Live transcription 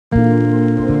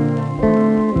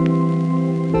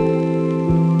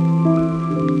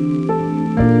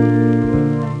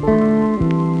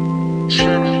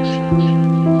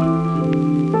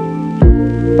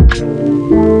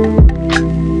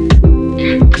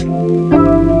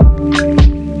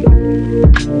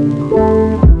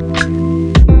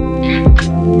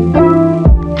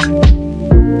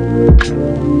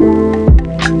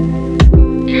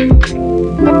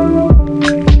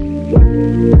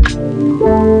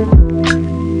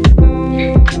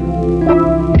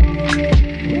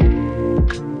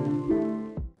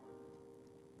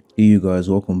Guys,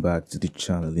 welcome back to the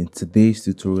channel. In today's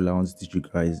tutorial I want to teach you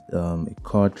guys a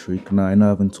card trick. Now I know I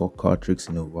haven't taught card tricks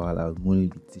in a while. I'll only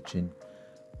be teaching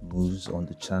moves on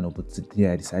the channel, but today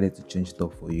I decided to change it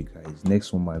up for you guys.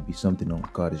 Next one might be something on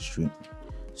cardistry.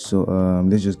 So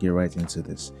let's just get right into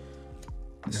this.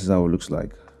 This is how it looks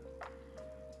like.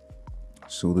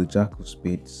 So the jack of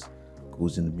spades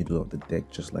goes in the middle of the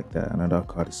deck just like that. Another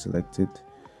card is selected.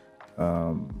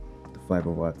 The five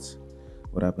of hearts.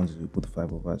 What happens is we put the five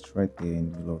of hearts right there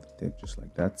in the middle of the deck just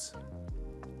like that,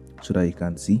 so that you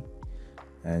can see.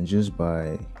 And just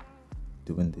by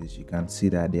doing this you can see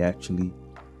that they actually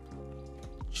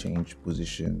change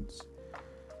positions.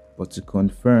 But to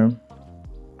confirm,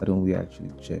 why don't we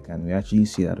actually check, and we actually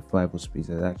see that the five of spades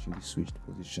has actually switched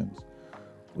positions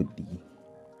with the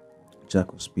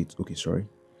jack of spades. Okay, sorry.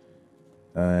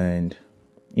 And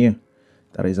yeah,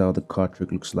 that is how the card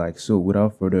trick looks like. So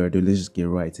without further ado, let's just get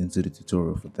right into the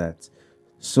tutorial for that.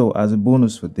 So as a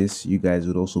bonus for this, you guys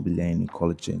would also be learning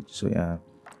color change. So yeah,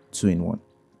 2-in-1.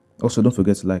 Also, don't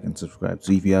forget to like and subscribe.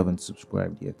 So if you haven't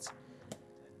subscribed yet,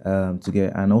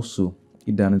 and also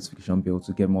hit that notification bell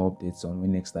to get more updates on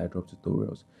when next I drop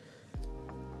tutorials.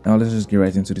 Now let's just get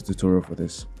right into the tutorial for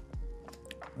this.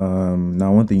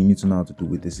 Now one thing you need to know how to do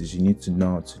with this is you need to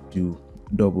know how to do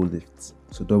double lifts.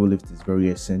 So double lift is very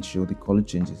essential. The color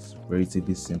change is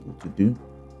relatively simple to do.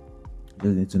 You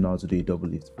just need to know how to do a double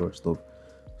lift first off.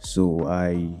 So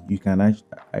you can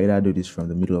either do this from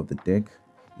the middle of the deck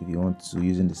if you want to,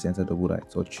 using the center double that I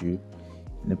taught you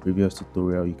in the previous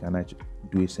tutorial. You can actually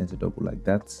do a center double like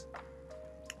that,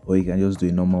 or you can just do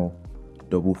a normal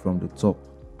double from the top.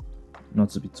 Not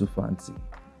to be too fancy,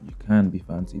 you can be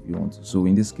fancy if you want to. So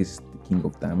in this case, it's the king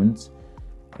of diamonds,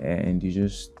 and you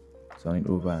just turn it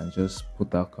over and just put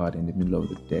that card in the middle of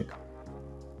the deck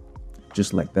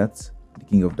just like that. The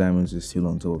king of diamonds is still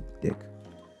on top of the deck.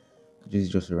 This is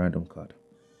just a random card,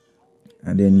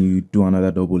 and then you do another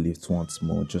double lift once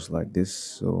more just like this.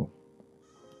 So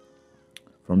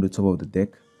from the top of the deck,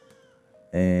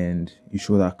 and you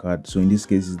show that card. So in this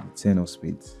case is the 10 of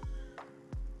spades.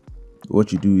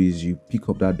 What you do is you pick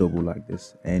up that double like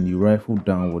this and you rifle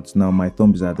downwards. Now my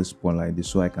thumb is at this point like this,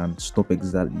 so I can stop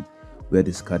exactly where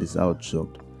this card is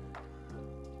outjogged.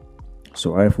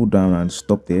 So I rifle down and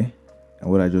stop there,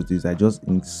 and what I just do is I just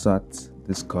insert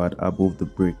this card above the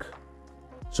brick,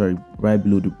 sorry, right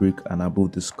below the brick and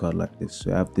above this card like this.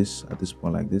 So I have this at this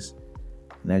point like this,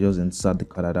 and I just insert the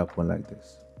card at that point like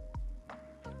this.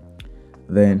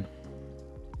 Then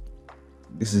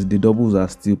this is, the doubles are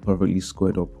still perfectly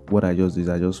squared up. What I just do is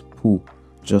I just pull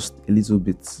just a little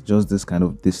bit, just this kind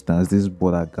of distance, this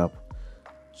border gap,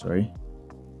 sorry,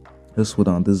 just put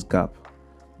on this gap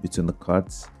between the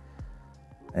cards,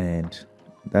 and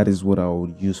that is what I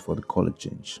would use for the color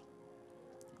change.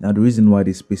 Now the reason why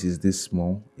this space is this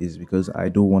small is because I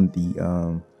don't want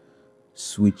the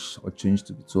switch or change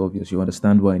to be too obvious. You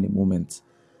understand why in a moment.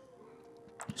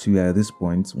 So yeah, at this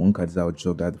point, one card is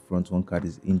outjogged at the front, one card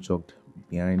is injogged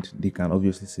behind. They can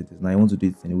obviously see this. Now I want to do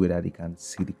it in a way that they can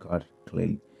see the card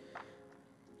clearly,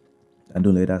 and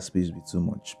don't let that space be too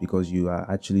much, because you are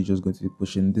actually just going to be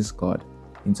pushing this card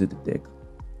into the deck,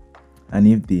 and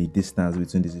if the distance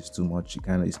between this is too much,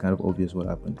 it's kind of obvious what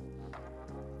happened.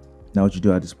 Now what you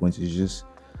do at this point is you just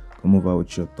come over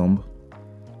with your thumb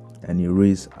and you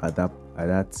raise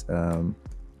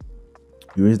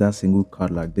you raise that single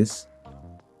card like this,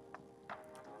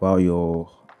 while your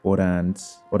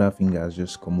other fingers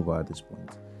just come over at this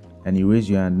point, and you raise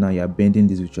your hand. Now you are bending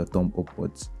this with your thumb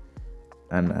upwards,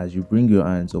 and as you bring your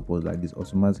hands upwards like this,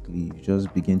 automatically you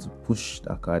just begin to push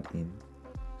that card in.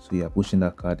 So you are pushing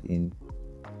that card in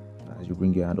as you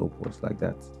bring your hand upwards like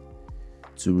that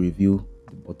to reveal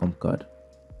the bottom card,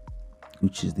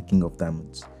 which is the king of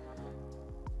diamonds.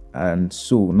 And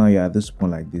so now you're at this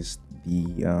point like this,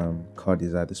 the card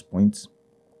is at this point.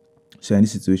 So in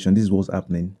this situation, this is what's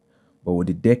happening, but with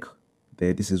the deck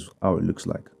there, this is how it looks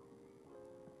like.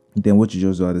 Then what you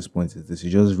just do at this point is this: you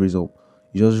just raise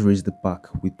the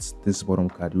pack with this bottom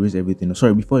card. You raise everything.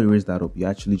 Sorry, before you raise that up, you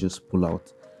actually just pull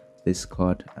out this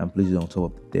card and place it on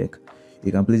top of the deck.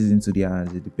 You can place it into the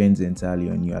hands, it depends entirely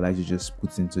on you. I like to just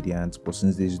put it into the hands, but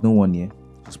since there's no one here,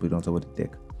 just put it on top of the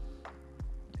deck.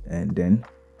 And then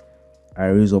I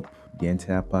raise up the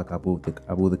entire pack above the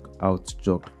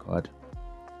outjogged card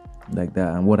like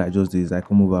that. And what I just do is I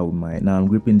come over with now I'm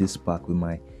gripping this pack with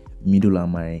my middle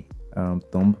and my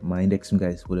thumb. My index finger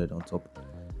is folded on top.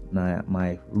 Now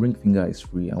my ring finger is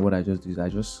free, and what I just do is I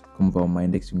just come over with my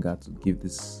index finger to give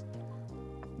this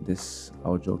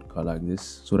outjogged card like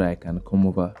this, so that I can come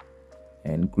over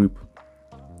and grip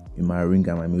in my ring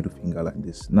and my middle finger like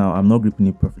this. Now I'm not gripping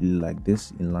it perfectly like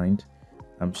this in line.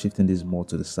 I'm shifting this more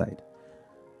to the side.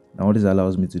 Now what this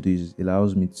allows me to do is, it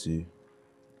allows me to,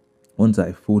 once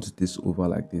I fold this over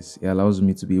like this, it allows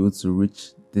me to be able to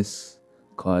reach this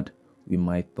card with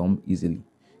my thumb easily,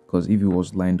 because if it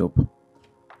was lined up,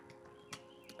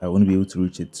 I wouldn't be able to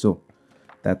reach it. So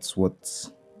that's why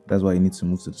I need to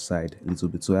move to the side a little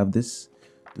bit. So I have this,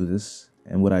 do this,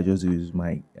 and what I just do is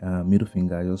my middle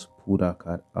finger, I just pull that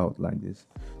card out like this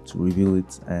to reveal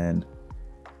it, and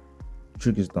the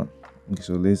trick is done. Okay,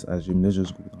 so let's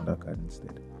just go with another card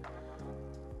instead.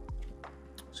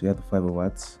 So you have the 5 of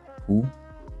hearts, pull,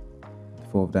 the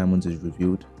 4 of diamonds is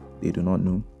revealed, they do not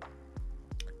know.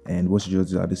 And what you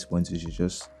just do at this point is you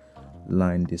just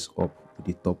line this up with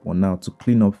the top one. Now to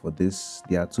clean up for this,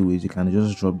 there are 2 ways. You can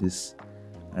just drop this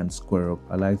and square up.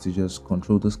 I like to just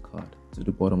control this card to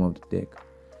the bottom of the deck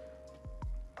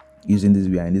using this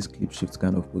behind this clip shift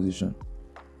kind of position,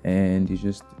 and you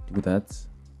just do that,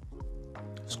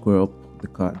 square up the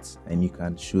cards, and you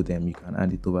can show them, you can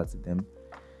hand it over to them,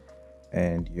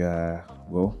 and you are,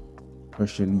 well,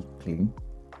 partially clean,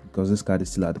 because this card is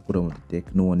still at the bottom of the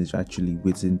deck. No one is actually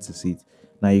waiting to see it.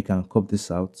 Now you can cop this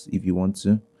out if you want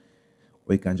to,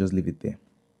 or you can just leave it there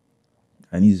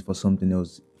and use it for something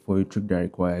else, for a trick that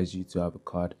requires you to have a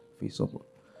card face up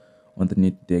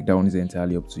underneath the deck. That one is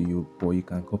entirely up to you, but you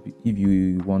can copy if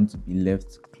you want to be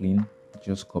left clean.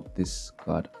 Just copy this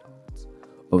card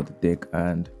out of the deck,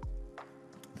 and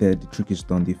there the trick is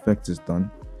done, the effect is done.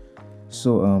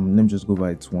 So let me just go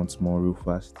by it once more real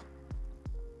fast.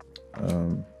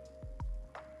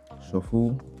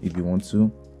 Shuffle if you want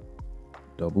to,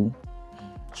 double,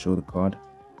 show the card,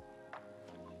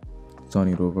 turn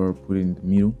it over, put it in the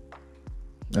middle.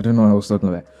 I don't know what I was talking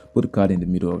about. Put the card in the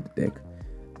middle of the deck,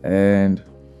 and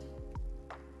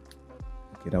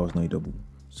okay, that was not a double.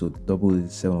 So the double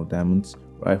is 7 of diamonds.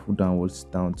 Rifle downwards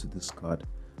down to this card.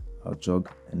 I'll jog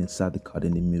and insert the card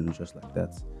in the middle just like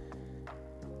that.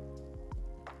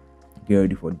 Get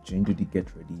ready for the change. Do the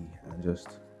get ready and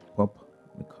just pop.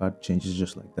 The card changes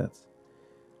just like that.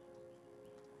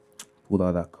 Pull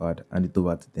out that card, hand it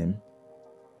over to them.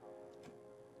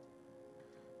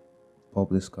 Pop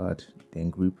this card, then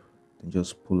grip, then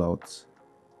just pull out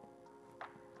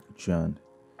your hand,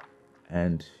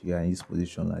 and you are in this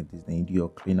position like this. Then you do your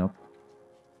cleanup,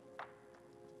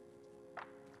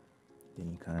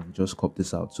 then you can just cop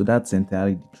this out. So that's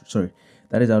entirely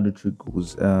that is how the trick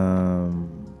goes.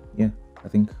 Yeah, I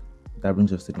think that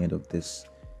brings us to the end of this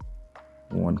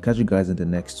one. Catch you guys in the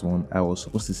next one. I was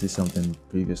supposed to say something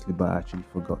previously, but I actually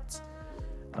forgot.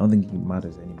 I don't think it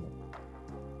matters anymore.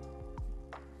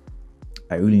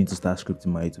 I really need to start scripting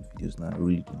my YouTube videos now. I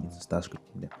really do need to start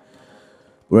scripting them.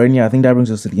 But right now, I think that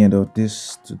brings us to the end of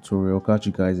this tutorial. Catch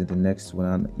you guys in the next one.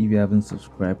 And if you haven't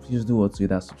subscribed, please do hit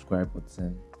that subscribe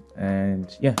button.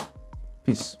 And yeah,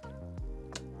 peace.